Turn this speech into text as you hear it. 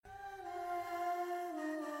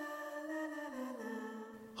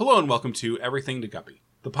Hello and welcome to Everything to Guppy,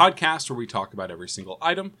 the podcast where we talk about every single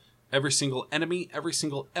item, every single enemy, every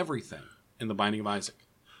single everything in The Binding of Isaac.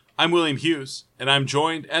 I'm William Hughes, and I'm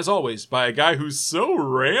joined, as always, by a guy who's so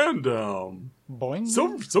random. Boing.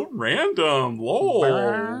 So random. Lol.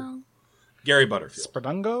 Brr. Gary Butterfield.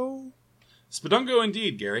 Spadungo. Spadungo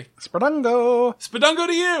indeed, Gary. Spadungo. Spadungo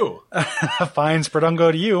to you. Fine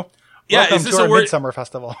Spadungo to you. Yeah, Welcome is this to a our word? Midsummer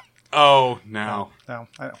Festival. Oh, no. No,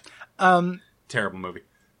 I know. Terrible movie.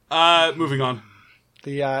 Moving on.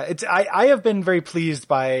 I have been very pleased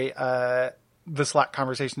by the Slack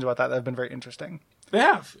conversations about that. That have been very interesting. They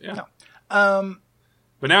have, yeah. No.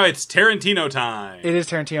 But now it's Tarantino time. It is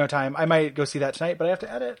Tarantino time. I might go see that tonight, but I have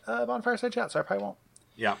to edit Bonfireside Chat, so I probably won't.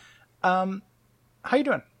 Yeah. How you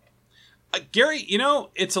doing? Gary,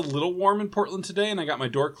 it's a little warm in Portland today, and I got my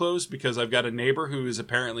door closed because I've got a neighbor who is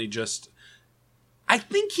apparently just... I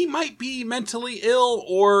think he might be mentally ill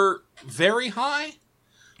or very high,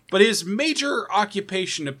 but his major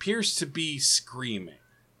occupation appears to be screaming.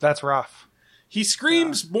 That's rough. He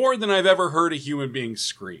screams more than I've ever heard a human being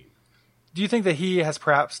scream. Do you think that he has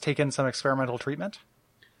perhaps taken some experimental treatment?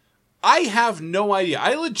 I have no idea.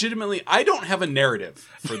 I don't have a narrative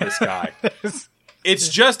for this guy. It's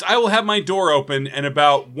just, I will have my door open, and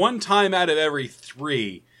about one time out of every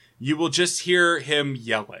 3, you will just hear him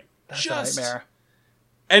yelling. That's a nightmare.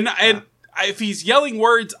 And if he's yelling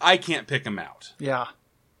words, I can't pick him out. Yeah.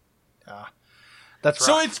 That's rough.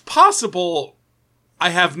 So it's possible I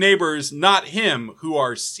have neighbors, not him, who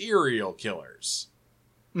are serial killers.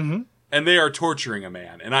 Mm-hmm. And they are torturing a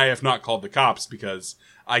man, and I have not called the cops because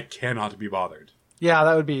I cannot be bothered. Yeah,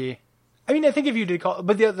 that would be... I mean, I think if you did call...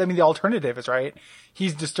 But the alternative is, right?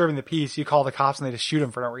 He's disturbing the peace. You call the cops and they just shoot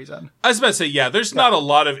him for no reason. I was about to say, yeah, there's not a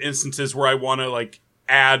lot of instances where I want to,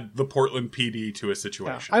 add the Portland PD to a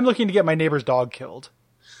situation. Yeah. I'm looking to get my neighbor's dog killed.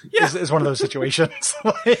 Yeah. Is one of those situations.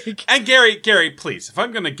 And Gary, please, if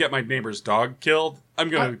I'm going to get my neighbor's dog killed, I'm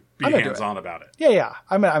going to be hands-on about it. Yeah.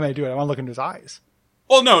 I'm going to do it. I want to look into his eyes.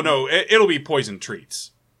 Well, no, it'll be poison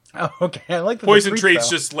treats. Oh, okay. I like the poison treats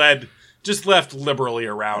though. just left liberally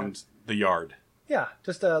around the yard. Yeah,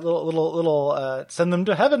 just a little send them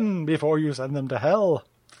to heaven before you send them to hell.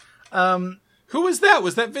 Who was that?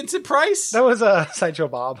 Was that Vincent Price? That was Sideshow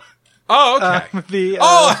Bob. Oh, okay.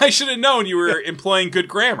 I should have known you were employing good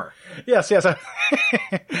grammar. Yes. I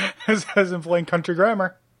was employing country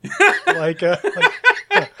grammar. Gary.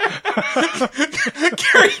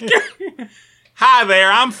 Hi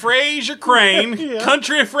there, I'm Fraser Crane, Yeah.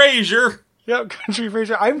 Country Fraser. Yep, Country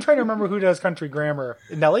Fraser. I'm trying to remember who does country grammar.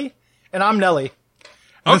 Nelly? And I'm Nelly.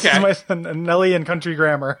 Okay. This is my son, Nelly and country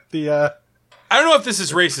grammar. I don't know if this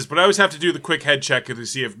is racist, but I always have to do the quick head check to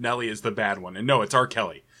see if Nelly is the bad one. And no, it's R.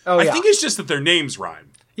 Kelly. Oh, I yeah. think it's just that their names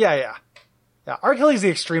rhyme. Yeah. R. Kelly's the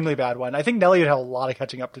extremely bad one. I think Nelly would have a lot of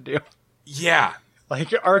catching up to do. Yeah.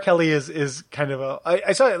 R. Kelly is kind of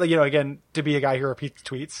I saw it, again, to be a guy who repeats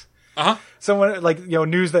tweets. Uh-huh. Someone,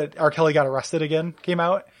 news that R. Kelly got arrested again came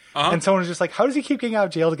out. Uh-huh. And someone was just like, how does he keep getting out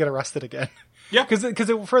of jail to get arrested again? Yeah.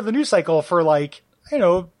 Because for the news cycle for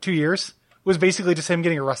 2 years was basically just him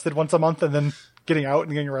getting arrested once a month and then getting out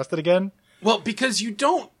and getting arrested again. Well, because you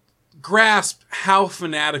don't grasp how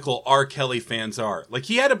fanatical R. Kelly fans are.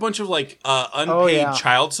 He had a bunch of unpaid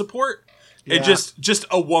child support, and just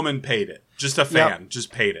a woman paid it. Just a fan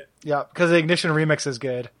just paid it. Yeah, because the Ignition remix is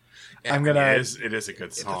good. It is a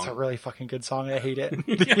good song. It's a really fucking good song. I hate it.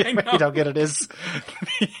 Yeah, I know. I hate how good it is.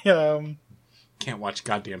 Can't watch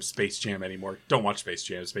goddamn Space Jam anymore. Don't watch Space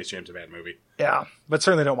Jam. Space Jam's a bad movie. Yeah, but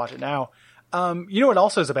certainly don't watch it now. You know what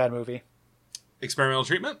also is a bad movie? Experimental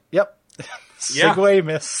Treatment? Yep. Yeah. Segue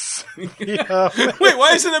miss. Yeah. Wait,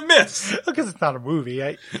 why is it a miss? Because it's not a movie.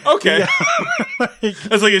 Okay. Yeah. I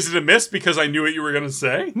was like, is it a miss because I knew what you were going to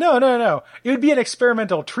say? No. It would be an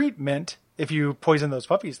experimental treatment if you poison those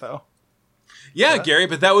puppies, though. Yeah, Gary,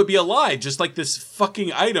 but that would be a lie. Just like this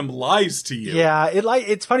fucking item lies to you. Yeah,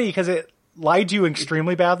 it's funny because it lied to you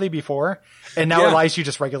extremely badly before, and now it lies to you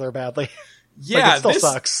just regular badly. Yeah, it still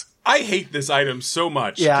sucks. I hate this item so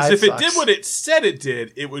much. Yeah, because if sucks. it did what it said it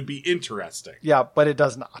did, it would be interesting. Yeah, but it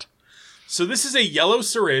does not. So this is a yellow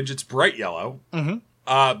syringe. It's bright yellow.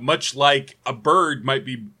 Mm-hmm. Much like a bird might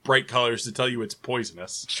be bright colors to tell you it's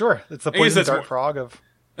poisonous. Sure, it's the I guess poison that's dart more- frog of...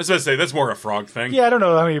 I was going to say, that's more a frog thing. Yeah, I don't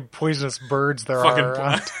know how many poisonous birds there Fucking are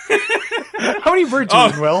around. How many birds do you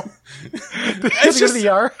eat, Will? It's just- go to the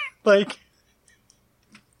ER?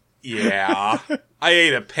 Yeah. I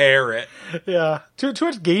ate a parrot. Yeah. Too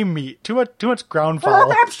much game meat. Too much ground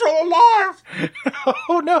fowl. I'm still alive!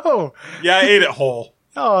 Oh, no. Yeah, I ate it whole.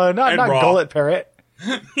 Oh, not raw. gullet parrot.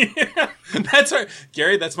 Yeah, that's right.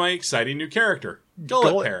 Gary, that's my exciting new character.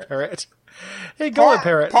 Gullet Parrot. Hey, go it,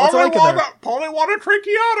 parrot. What's it like in there? Polywater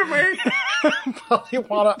tracheotomy.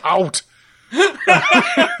 Polywater out.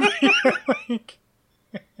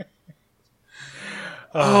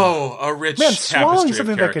 A rich Man, tapestry swallowing of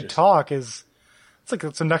something that characters. could talk is it's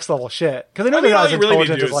like some next level shit. Because I know I mean, they're not all as you really need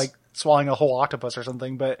intelligent to as do like swallowing a whole octopus or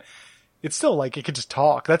something, but it's still like it could just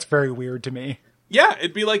talk. That's very weird to me. Yeah,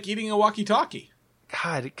 it'd be like eating a walkie-talkie.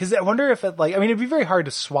 God, because I wonder if it like I mean it'd be very hard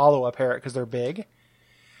to swallow a parrot because they're big.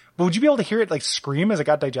 But would you be able to hear it like scream as it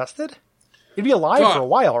got digested? It'd be alive God. for a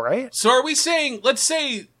while, right? So are we saying? Let's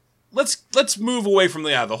move away from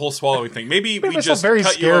the whole swallowing thing. Maybe we myself just very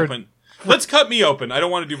cut scared. you open. Let's cut me open. I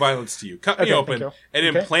don't want to do violence to you. Cut me Okay, open thank you. and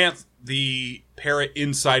Okay. implant the parrot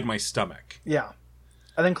inside my stomach. Yeah.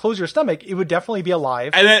 And then close your stomach. It would definitely be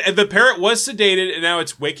alive. And the parrot was sedated, and now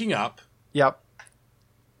it's waking up. Yep.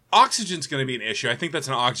 Oxygen's going to be an issue. I think that's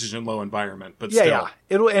an oxygen low environment, but Yeah, still. yeah.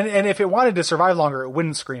 It'll and if it wanted to survive longer, it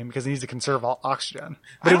wouldn't scream because it needs to conserve oxygen.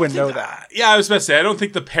 But it wouldn't know that. Yeah, I was about to say, I don't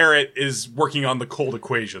think the parrot is working on the cold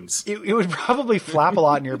equations. It would probably flap a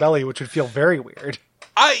lot in your belly, which would feel very weird.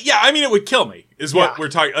 I mean, it would kill me, is what Yeah. we're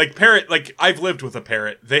talking. Like, parrot, like, I've lived with a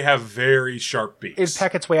parrot. They have very sharp beaks. It'd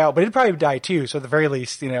peck its way out, but it'd probably die too. So at the very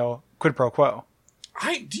least, quid pro quo.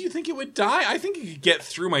 Do you think it would die? I think it could get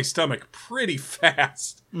through my stomach pretty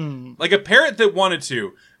fast. Mm. Like a parrot that wanted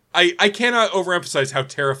to. I cannot overemphasize how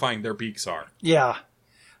terrifying their beaks are. Yeah.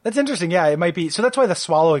 That's interesting. Yeah, it might be. So that's why the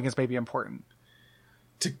swallowing is maybe important.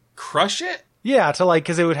 To crush it? Yeah, to like,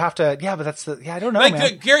 because it would have to. Yeah, but that's the. Yeah, I don't know, Like,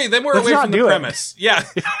 man. Gary, then we're Let's away not from the do it. premise. Yeah.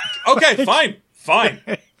 Okay, fine.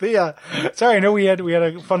 Yeah. Sorry, I know we had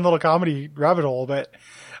a fun little comedy rabbit hole, but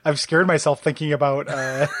I've scared myself thinking about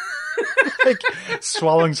like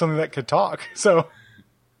swallowing something that could talk. So,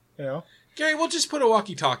 Gary, we'll just put a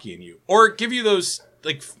walkie-talkie in you. Or give you those,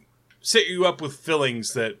 like, set you up with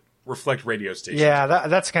fillings that reflect radio stations. Yeah,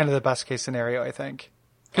 that's kind of the best case scenario, I think.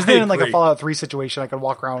 Because I then in like a agree. Fallout 3 situation, I could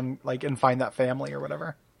walk around like and find that family or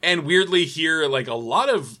whatever. And weirdly hear, like, a lot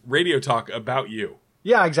of radio talk about you.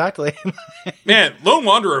 Yeah, exactly. Man, Lone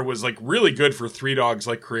Wanderer was, like, really good for Three Dogs,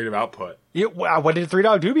 like, creative output. Wow, what did Three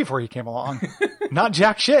Dog do before he came along? Not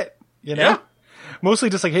jack shit, Yeah. Mostly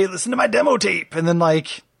just like, hey, listen to my demo tape. And then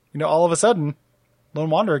like, all of a sudden, Lone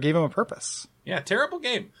Wanderer gave him a purpose. Yeah, terrible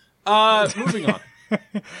game. Moving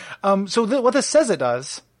on. So what this says it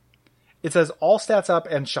does, it says all stats up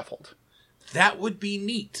and shuffled. That would be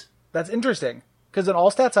neat. That's interesting. Because an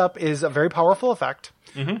all stats up is a very powerful effect.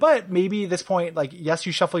 Mm-hmm. But maybe at this point, like, yes,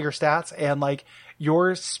 you shuffle your stats and like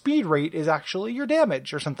your speed rate is actually your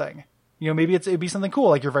damage or something. Maybe it'd be something cool.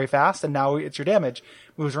 Like you're very fast and now it's your damage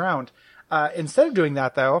moves around. Instead of doing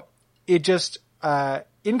that though, it just,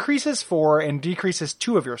 increases 4 and decreases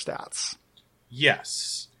 2 of your stats.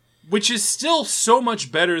 Yes. Which is still so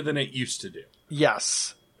much better than it used to do.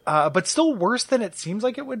 Yes. But still worse than it seems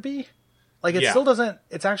like it would be. Like it Yeah. still doesn't,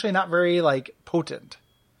 it's actually not very like potent.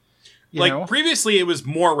 You know? Previously it was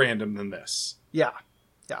more random than this. Yeah.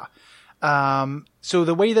 Yeah. So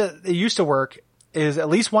the way that it used to work is at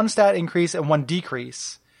least 1 stat increase and 1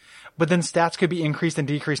 decrease, but then stats could be increased and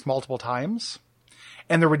decreased multiple times.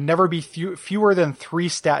 And there would never be fewer than 3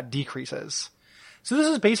 stat decreases. So this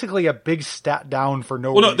is basically a big stat down for no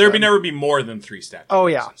reason. Well, no, there'd never be more than 3 stat Oh,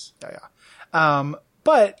 yeah. decreases. Yeah.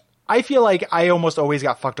 But I feel like I almost always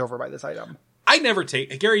got fucked over by this item. I never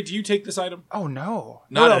take... Gary, do you take this item? Oh, no.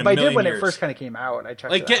 Not no, in a but I did million when years. it first kind of came out. I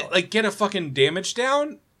checked it out. Get a fucking damage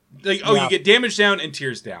down? Like, Yeah. you get damage down and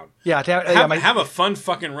tears down. Yeah, Have a fun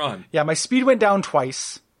fucking run. Yeah, my speed went down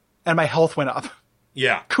twice, and my health went up.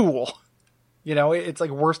 Yeah. Cool. It's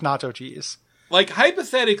like worse nacho cheese. Like,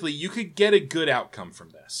 hypothetically, you could get a good outcome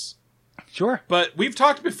from this. Sure. But we've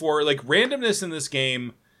talked before, like, randomness in this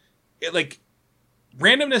game,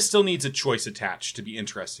 randomness still needs a choice attached to be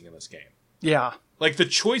interesting in this game. Yeah. Like, the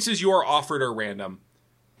choices you are offered are random,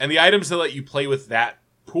 and the items that let you play with that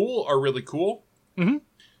pool are really cool. Mm-hmm.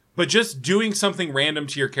 But just doing something random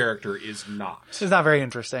to your character is not. It's not very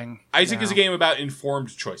interesting. Isaac is a game about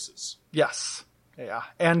informed choices. Yes. Yeah.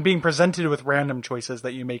 And being presented with random choices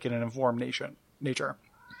that you make in an informed nature. Man,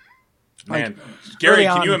 Like, Gary, early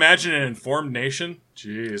can on- you imagine an informed nation?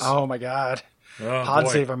 Jeez. Oh my God. Oh, Pod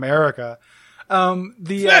boy. Save America.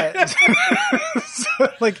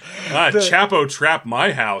 Chapo trap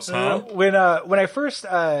my house, huh? When I first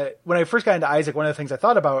got into Isaac, one of the things I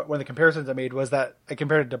thought about, one of the comparisons I made was that I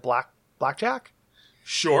compared it to Blackjack.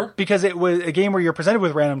 Sure. Because it was a game where you're presented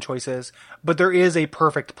with random choices, but there is a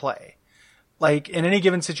perfect play. Like, in any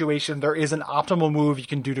given situation, there is an optimal move you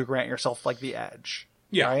can do to grant yourself, like, the edge.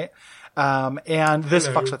 Yeah. Right? And this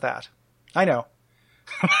fucks with that. I know.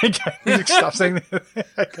 Stop saying the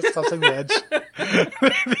edge.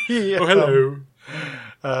 Oh, hello.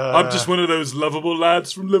 I'm just one of those lovable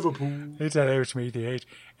lads from Liverpool. It's an hour to me the age.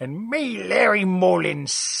 And me, Larry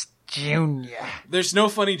Mullins Jr. There's no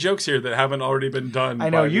funny jokes here that haven't already been done. I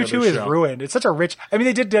know, by the U2 other is show. ruined. It's such a rich... I mean,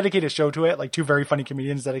 they did dedicate a show to it, like two very funny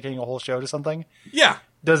comedians dedicating a whole show to something. Yeah.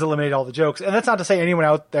 Does eliminate all the jokes. And that's not to say anyone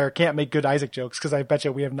out there can't make good Isaac jokes, because I bet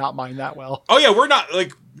you we have not mined that well. Oh, yeah, we're not,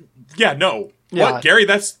 like... Yeah, no. Yeah. What, Gary?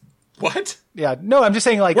 That's... What? Yeah, no, I'm just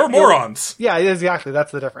saying, like... We're morons. Yeah, exactly.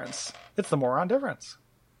 That's the difference. It's the moron difference.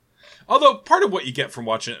 Although, part of what you get from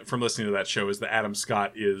listening to that show is that Adam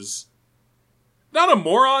Scott is... not a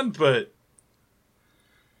moron, but...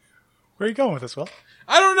 Where are you going with this, Will?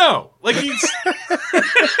 I don't know. Like, he's...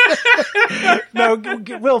 No,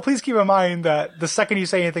 Will, please keep in mind that the second you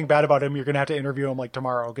say anything bad about him, you're going to have to interview him, like,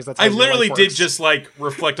 tomorrow, because that's how I your literally life did works. just, like,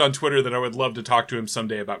 reflect on Twitter that I would love to talk to him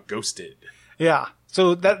someday about Ghosted. Yeah,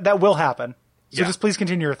 so that will happen. So Yeah. just please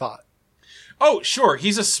continue your thought. Oh, sure.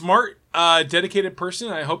 He's a smart, dedicated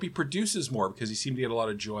person. I hope he produces more, because he seemed to get a lot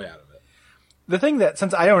of joy out of it. The thing that,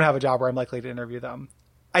 since I don't have a job where I'm likely to interview them,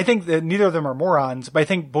 I think that neither of them are morons, but I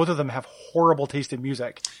think both of them have horrible taste in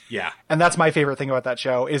music. Yeah. And that's my favorite thing about that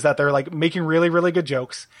show, is that they're like making really, really good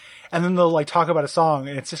jokes. And then they'll like talk about a song,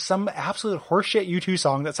 and it's just some absolute horseshit U2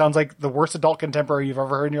 song that sounds like the worst adult contemporary you've ever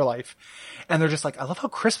heard in your life. And they're just like, I love how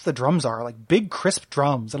crisp the drums are, like big crisp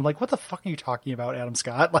drums. And I'm like, what the fuck are you talking about, Adam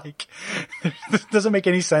Scott? Like, this doesn't make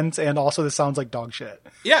any sense. And also this sounds like dog shit.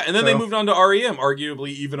 Yeah, and then they So- moved on to REM,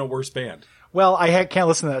 arguably even a worse band. Well, I can't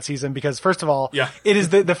listen to that season because, first of all, Yeah. it is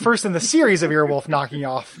the first in the series of Earwolf knocking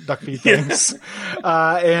off duck feed things.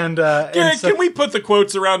 And Gary, so- can we put the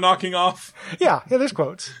quotes around knocking off? yeah, there's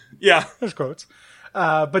quotes. Yeah. There's quotes.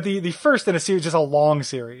 But the first in a series, just a long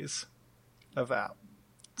series of that.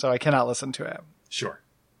 So I cannot listen to it. Sure.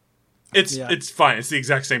 It's Yeah. it's fine. It's the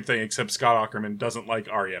exact same thing, except Scott Aukerman doesn't like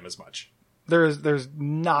REM as much. There's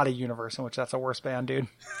not a universe in which that's a worse band, dude.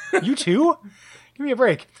 You too? Give me a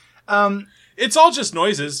break. It's all just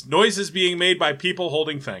noises. Noises being made by people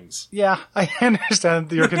holding things. Yeah, I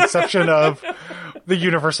understand your conception of the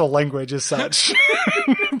universal language as such.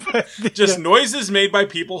 Just noises made by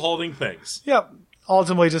people holding things. Yep.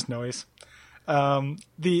 Ultimately just noise. Do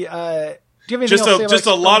you have anything Just else to say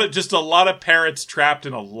about a lot of parrots trapped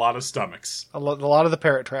in a lot of stomachs. a lot of the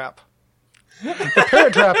Parrot Trap. The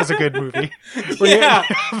Parrot Trap is a good movie. Yeah.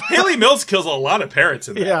 Haley Mills kills a lot of parrots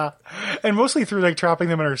in that. Yeah. And mostly through like trapping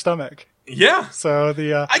them in her stomach. Yeah. So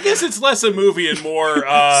the I guess it's less a movie and more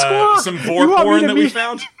Squawk! some You vor want me porn to that we meet-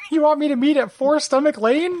 found. You want me to meet at 4 Stomach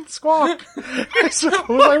Lane? Squawk. I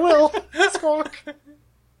suppose I will. Squawk.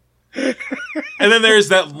 And then there's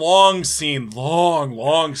that long scene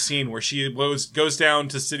where she goes down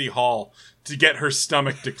to City Hall to get her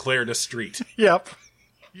stomach declared a street. Yep.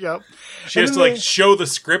 She And has to then like show the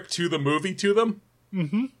script to the movie to them.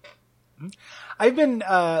 I've been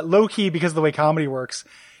low key because of the way comedy works.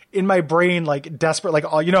 In my brain, like desperate, like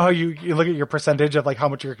you know how you look at your percentage of like how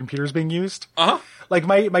much your computer's being used. Uh-huh. Like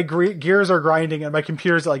my gears are grinding, and my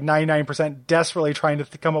computer's at like 99%, desperately trying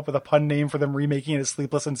to come up with a pun name for them remaking it as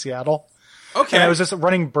Sleepless in Seattle. Okay. And I was just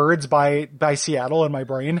running Birds by Seattle in my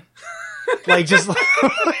brain, like just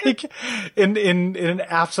like in an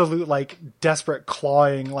absolute like desperate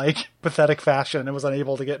clawing like pathetic fashion. I was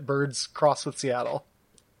unable to get Birds crossed with Seattle.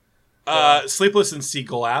 Sleepless in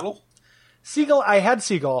Seagull. Seagull, I had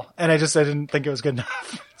Seagull, and I didn't think it was good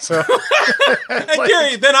enough. So And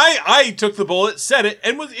Gary, then I took the bullet, said it,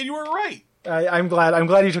 and you were right. I'm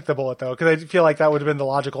glad you took the bullet though, because I feel like that would have been the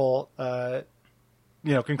logical,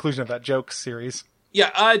 conclusion of that joke series.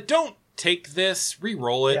 Yeah, don't take this,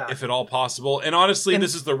 re-roll it Yeah. if at all possible. And honestly,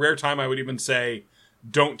 this is the rare time I would even say,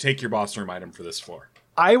 don't take your boss room item for this floor.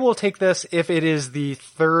 I will take this if it is the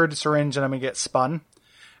third syringe and I'm going to get spun,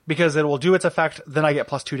 because it will do its effect, then I get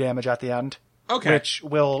 +2 damage at the end. Okay. Which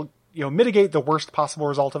will, mitigate the worst possible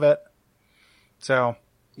result of it. So,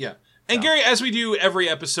 Yeah. And Gary, as we do every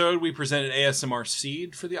episode, we present an ASMR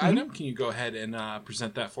seed for the item. Can you go ahead and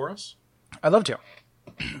present that for us? I'd love to.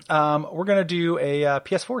 We're going to do a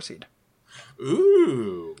PS4 seed.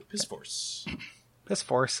 Ooh, Piss Force. Piss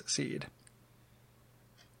Force seed.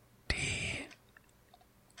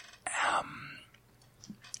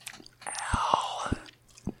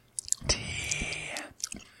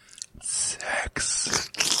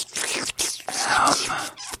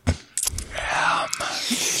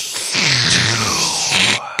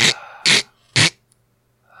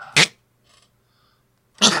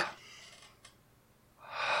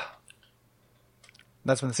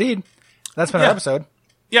 That's been the seed. That's been our Yeah. episode.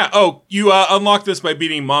 Yeah, you unlocked this by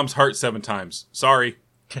beating Mom's heart 7 times. Sorry.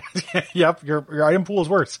 Yep, your item pool is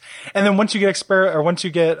worse. And then once you get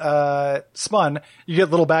spun, you get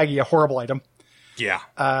little baggy, a horrible item.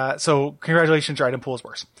 Yeah. So congratulations, your item pool is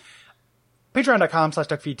worse.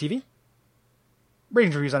 Patreon.com/DuckFeedTV.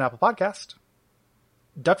 Ratings reviews on Apple Podcast.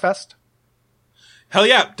 Duckfest. Hell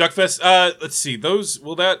yeah, Duckfest. Let's see.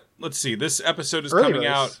 Let's see. This episode is coming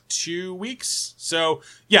out 2 weeks. So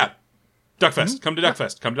yeah, Duckfest. Come to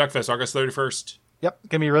Duckfest. Come to Duckfest, August 31st. Yep,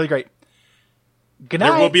 gonna be really great. Good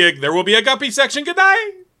night. There will be a Guppy section. Good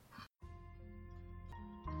night.